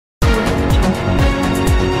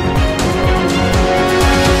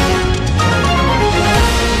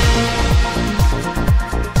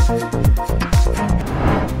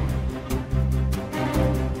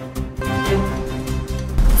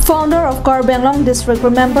of Karbi Anglong district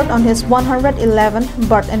remembered on his 111th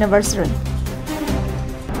birth anniversary.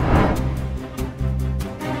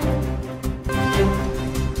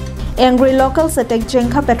 Angry locals attacked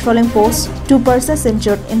Jengka patrolling post, 2 persons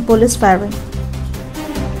injured in police firing.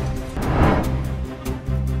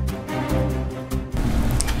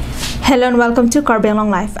 Hello and welcome to Karbi Anglong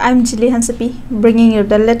Live. I'm Jilly Hansapi, bringing you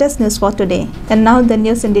the latest news for today. And now the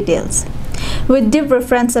news in details. With deep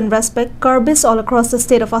reverence and respect, Karbis all across the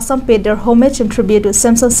state of Assam paid their homage and tribute to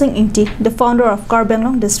Samson Singh Ingti, the founder of Karbi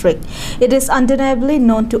Anglong district. It is undeniably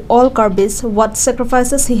known to all Karbis what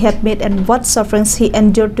sacrifices he had made and what sufferings he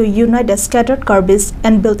endured to unite the scattered Karbis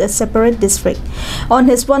and build a separate district. On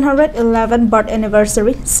his 111th birth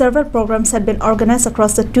anniversary, several programs had been organized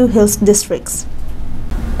across the two hills districts.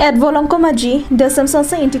 At Volongkomaji, the Samson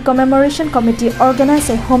Singh Ingti Commemoration Committee organized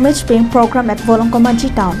a homage-paying program at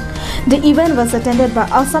Volongkomaji town. The event was attended by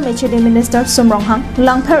Assam HAD Minister Sumronghang,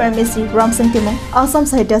 Langthar MEC Ram Singh Timong, Assam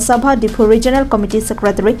Sahitya Sabha Dipu Regional Committee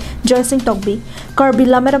Secretary Joy Singh Tokbi, Karbi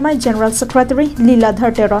Lameramai General Secretary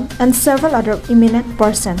Leeladhar Teron, and several other eminent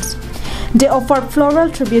persons. They offered floral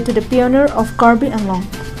tribute to the pioneer of Karbi Anglong.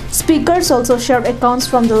 Speakers also shared accounts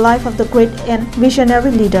from the life of the great and visionary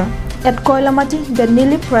leader. At Koilamati, the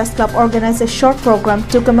Nili Press Club organized a short program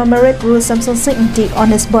to commemorate Guru Samson Singh Ingti on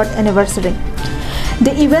his birth anniversary.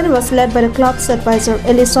 The event was led by the club's advisor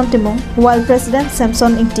Elison Timong, while President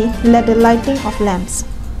Samson Ingti led the lighting of lamps.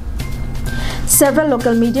 Several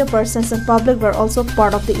local media persons and public were also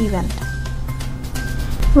part of the event.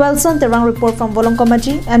 Wilson Terang report from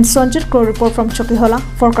Volongkomaji and Sonjit Kro report from Chokihola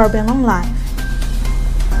for Karbi Anglong Live.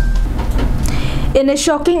 In a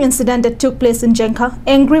shocking incident that took place in Jengka,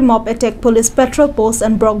 angry mob attacked police patrol posts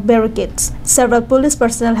and broke barricades. Several police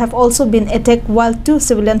personnel have also been attacked while 2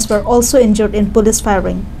 civilians were also injured in police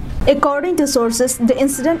firing. According to sources, the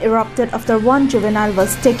incident erupted after 1 juvenile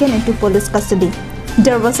was taken into police custody.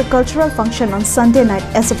 There was a cultural function on Sunday night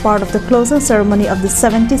as a part of the closing ceremony of the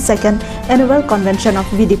 72nd Annual Convention of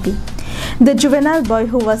VDP. The juvenile boy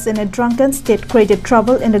who was in a drunken state created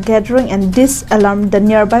trouble in the gathering and this alarmed the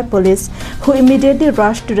nearby police, who immediately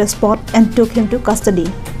rushed to the spot and took him to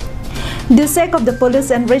custody. The sack of the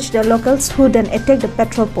police enraged the locals, who then attacked the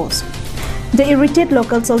patrol post. The irritated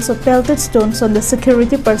locals also pelted stones on the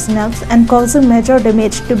security personnel and causing major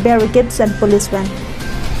damage to barricades and police van.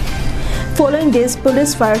 Following this,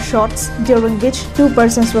 police fired shots, during which 2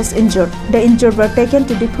 persons was injured. The injured were taken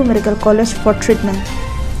to Dipu Medical College for treatment.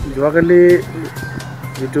 যোৱাকালি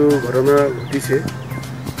যিটো ঘটনা ঘটিছে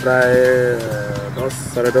প্ৰায়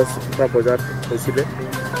 10-10:30 বজাত হৈছিলে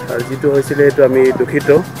আৰু যিটো হৈছিলে এইটো আমি দুখিত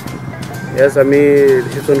এজ আমি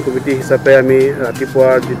ডিচিছন কমিটি হিচাপে আমি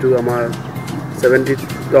ৰাতিপুৱাৰ যিটো আমাৰ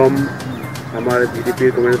 70তম আমাৰ ভিডিপি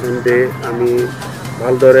কমিউনিকেশ্যন ডে আমি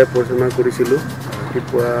ভালদৰে পৰিচালনা কৰিছিলোঁ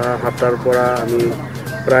ৰাতিপুৱা 7টাৰ পৰা আমি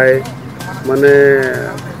প্ৰায় মানে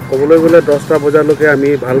ক'বলৈ গ'লে 10টা বজালৈকে আমি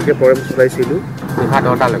ভালকৈ প্ৰগ্ৰেম চলাইছিলোঁ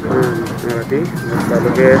ৰাতি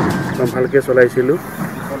 10টালৈকে ভালকৈ চলাইছিলোঁ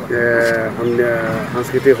সন্ধিয়া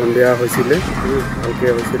সাংস্কৃতিক সন্ধিয়া হৈছিলে ভালকৈ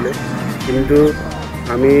হৈছিলে কিন্তু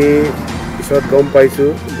আমি পিছত গম পাইছোঁ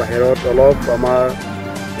বাহিৰত অলপ আমাৰ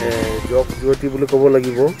যুৱক যুৱতী বুলি ক'ব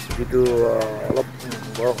লাগিব যিটো অলপ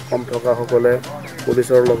বয়স কম থকাসকলে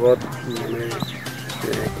পুলিচৰ লগত মানে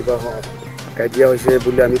কিবা কাজিয়া হৈছে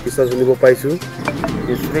বুলি আমি পিছত শুনিব পাইছোঁ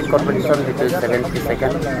ডিষ্ট্ৰিক্ট কম্পিটিশ্যন যিটো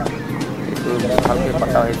 72nd এইটো ভালকৈ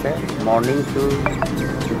পতা হৈছে মৰ্ণিং টু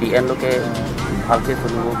ডি এনলৈকে ভালকৈ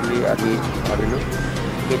চলিব বুলি আমি ভাবিলোঁ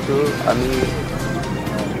কিন্তু আমি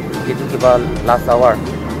যিটো কিবা লাষ্ট আৱাৰ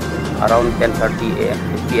around 10:30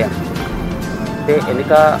 PM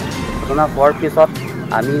এনেকুৱা ঘটনা হোৱাৰ পিছত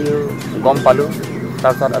আমি গম পালোঁ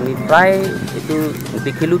তাৰপিছত আমি প্ৰায় এইটো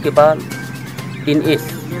দেখিলোঁ কিবা ইন এজ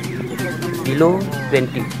বিল'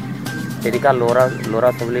 20 তেনেকুৱা ল'ৰা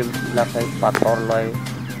ছোৱালীবিলাকে পাথৰ লয়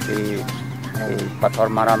এই পাথৰ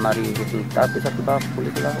মাৰি সেইটো তাৰপিছত কিবা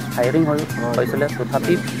পুলিচবিলাক ফায়াৰিং হৈছিলে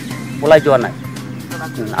তথাপি ওলাই যোৱা নাই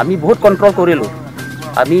আমি বহুত কণ্ট্ৰল কৰিলোঁ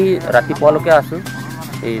আমি ৰাতিপুৱালৈকে আছোঁ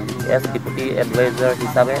এই এছ ডেপুটি এডভাইজাৰ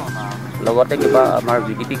হিচাপে লগতে কিবা আমাৰ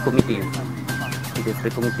ভিডিপি কমিটি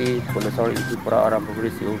ডিষ্ট্ৰিক্ট কমিটি পুলিচৰ ইউটিউবৰ পৰা আৰম্ভ কৰি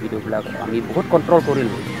CO ভিডিঅ'বিলাক আমি বহুত কণ্ট্ৰল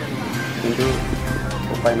কৰিলোঁ কিন্তু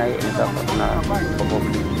উপায় নাই এনেকুৱা ঘটনা হ'ব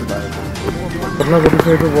বুলি ঘটনা ঘটিছে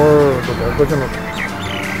এইটো বৰ দুৰ্ভাগ্যজনক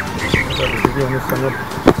ভিডিপি অনুষ্ঠানত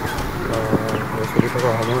চলি থকা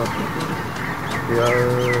সময়ত ইয়াৰ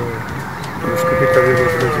সাংস্কৃতিক কাৰ্য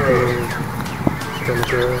কৰিছিলে যিটো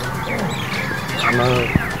তেওঁলোকে আমাৰ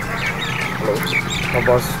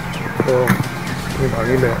সমাজটো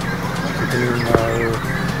ভাঙিলে যিখিনি আৰু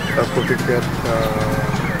তাৰ প্ৰতিক্ৰিয়াত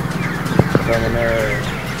এটা মানে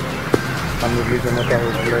family জনতা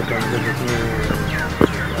হৈছিলে তেওঁলোকে যিখিনি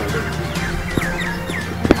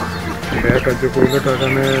বেয়া কাৰ্য কৰিলে তাৰ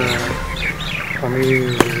কাৰণে আমি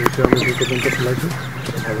এতিয়া আমি তদন্ত চলাইছোঁ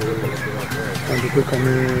আৰু তেওঁলোকক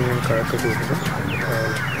আমি কাৰ্য কৰিছোঁ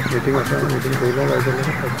মিটিং আছে মিটিং কৰি লওঁ ৰাইজৰ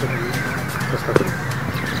লগত তাৰপিছত আমি চেষ্টা কৰিম।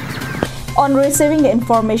 On receiving the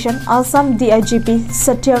information, Assam DIGP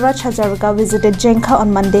Satyaraj Hazarika visited Jenkha on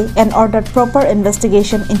Monday and ordered proper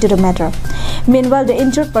investigation into the matter. Meanwhile, the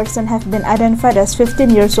injured person have been identified as 15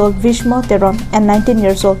 years old Vishmo Teron and 19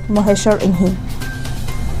 years old Moheshwar Inhi.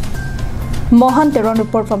 Mohan Teron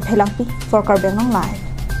report from Phelangpi for Carbon Long Live.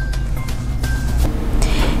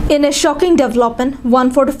 In a shocking development, one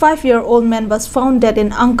 45-year-old man was found dead in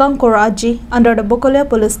Angkang Koraji under the Bokolia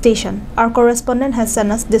police station. Our correspondent has sent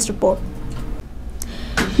us this report.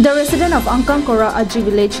 The resident of Angkang Kora Aji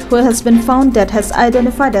village, who has been found dead, has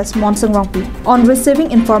identified as Monsang Rongpi. On receiving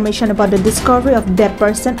information about the discovery of dead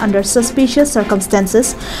person under suspicious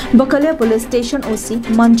circumstances, Bokalia police station OC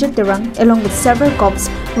Manjit Terang, along with several cops,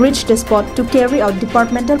 reached the spot to carry out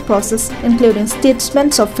departmental process, including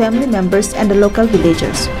statements of family members and the local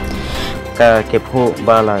villagers. Ke phu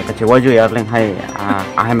bala ke chewaju yar leng hai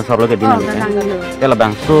ahem sorlo ke dinam tela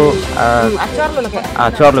bang so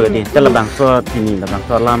achor lo ke din tela bang so tini la bang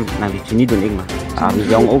so lam na bi chini dun igma ami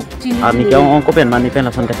jong ong ko pen mani pen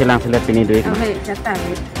la son ka silang sele tini du igma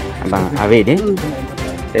bang ave de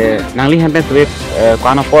nang li han pen tu ko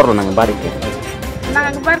ana por nang bari ke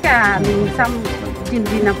nang bar ka sam tin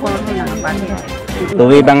dina por nang bar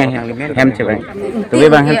Tuwi bang hem cebang, tuwi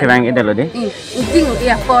bang hem cebang itu loh deh. Ting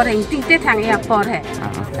ya por, ting te thang ya por hai.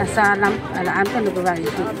 Salam ala am kan lupa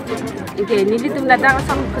itu. Ini ni tu nada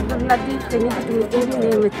sam kedua lagi, ini tu ni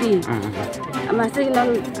mesti. Masih non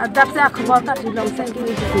adab saya khabar tak hilang saya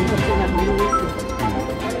kini tu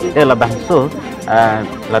itu lah bang so,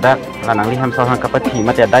 ladak lanang li ham sohan kapati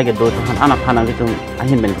mati ada ke dua tuhan anak hanang itu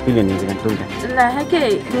ahin ben pilih ni dengan tuh. Lah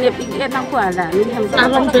hake niap ikan nak kuat lah, ni ham sohan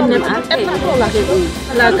niap ikan nak kuat lah.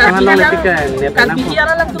 Lah kan biar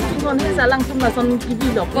lah tu tinggal ni salang tu mason kibi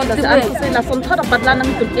dok. Kalau saya lah son thar dapat lah nang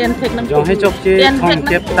tu kian tek nang. Jom hecok je kong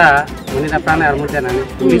kepta, muni dapat nak armut jangan ni.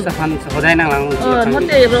 Tuli safan sehodai nang lang.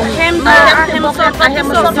 Nanti rong hem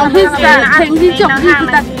son tinggi jok ni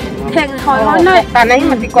kita.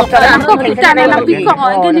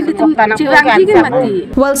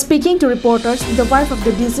 While speaking to reporters, the wife of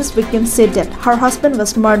the deceased victim said that her husband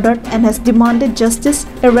was murdered and has demanded justice,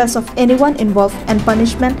 arrest of anyone involved, and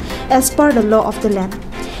punishment as per the law of the land.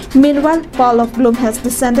 Meanwhile, pall of gloom has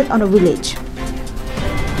descended on a village.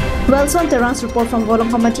 Wilson Terang's report from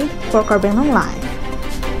Golong Hamaji for Carbon Long Live.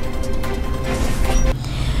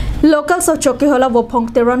 Locals of Chokihola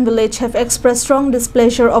Wopong Teron village have expressed strong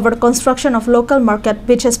displeasure over the construction of local market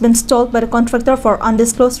which has been stalled by the contractor for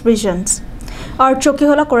undisclosed reasons. Our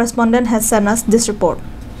Chokihola correspondent has sent us this report.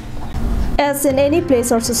 As in any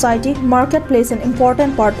place or society, market plays an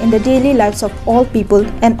important part in the daily lives of all people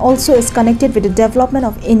and also is connected with the development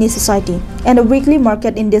of any society. And a weekly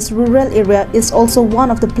market in this rural area is also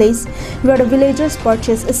one of the places where the villagers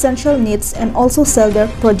purchase essential needs and also sell their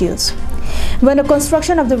produce. When the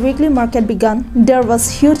construction of the weekly market began, there was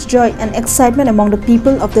huge joy and excitement among the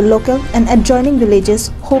people of the local and adjoining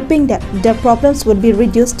villages, hoping that their problems would be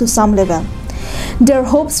reduced to some level. Their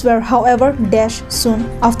hopes were, however, dashed soon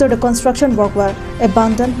after the construction work were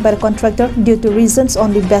abandoned by the contractor due to reasons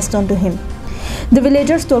only best known to him. The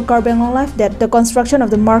villagers told Carbon Long Life that the construction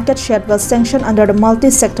of the market shed was sanctioned under the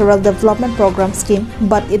multi-sectoral development program scheme,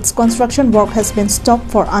 but its construction work has been stopped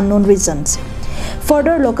for unknown reasons.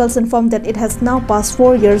 Further, locals informed that it has now passed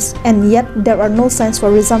 4 years and yet there are no signs for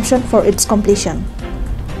resumption for its completion.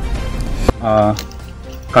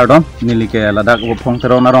 Kardon nili ke ladak Wopong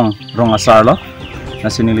Teron rong asar lo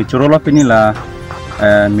nasi nili curolo pini la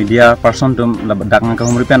media person tum la dak ngang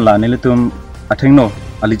kahumri pen la nili tum atheng no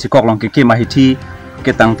ali chikok long ke mahiti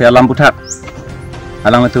ke tang te alam buthak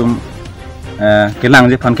alang tum ke lang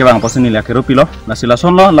je phan ke bang posin nili ke ropilo nasi la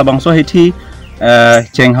son lo la bangso hiti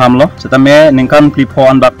cheng ham lo setame ningkan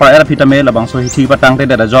plipon bak pa era pitame la bangso hiti patang te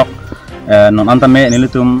da jok non antame nili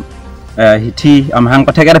tum hiti amhang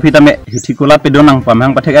pathek era pitame hiti kula pedonang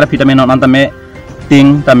pamhang pathek era pitame non antame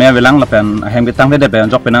ting tame velang lapen hem ke tang te pe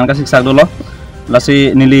jok penang ka siksak dolo lasi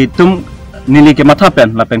nili tum nili ke matha pen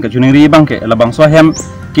lapen ke juniri bang ke la bangso hem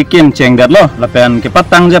ki kim cheng dat lo lapen ke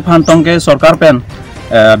patang je phan tong ke sarkar pen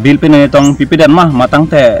bil pe ne tong pipidan mah matang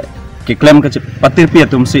te ke claim ke patir pia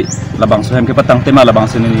tum si la bangso hem ke patang te ma la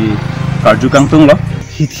bangso nili karju kang tung lo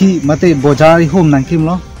hiti mate bojari hom nang kim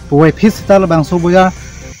lo poi phis ta la bangso boja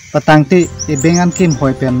patang te e bengan kim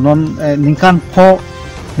hoi pen non ningkan pho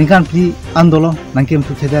ningkan pli andolo nang kim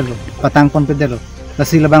tu thedelo patang kon pedelo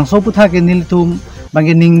lasi labang so putha ke nilitum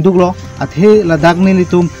bangke ning duglo athe ladak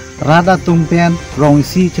nilitum rada tum pen rong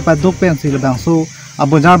isi cepat duk pen si labang so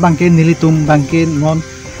abojar bangke nilitum bangke non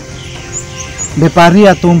bepari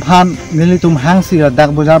atum phan nilitum hang si ladak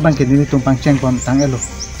bojar bangke nilitum pangcheng kon tang elo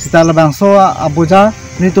sita labang so abojar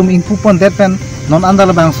nilitum ingpu pon det pen non anda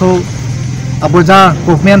labang so abojar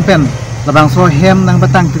kovmen pen labang so hem nang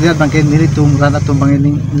batang tiat bangke nilitum rada tum bangke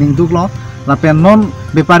ning duglo lapen non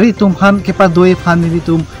bepari tum phan kepa doi phan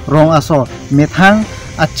nilitum rong aso methang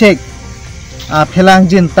acek phelang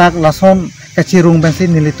jin tak lason kachirung bensi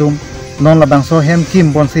nilitum non labang so hem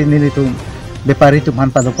kim bonsi nilitum bepari tum phan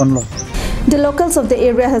padopon lo. The locals of the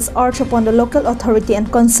area has urged upon the local authority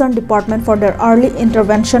and concerned department for their early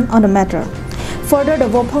intervention on the matter. Further, the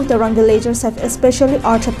Wopong Terang villagers have especially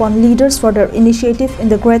urged upon leaders for their initiative in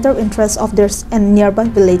the greater interest of theirs and nearby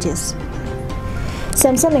villages.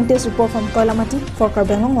 Samson Lingtis report from Koilamati for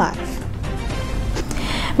Karbi Anglong Live.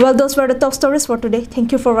 Well, those were the top stories for today.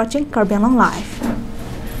 Thank you for watching Karbi Anglong Live.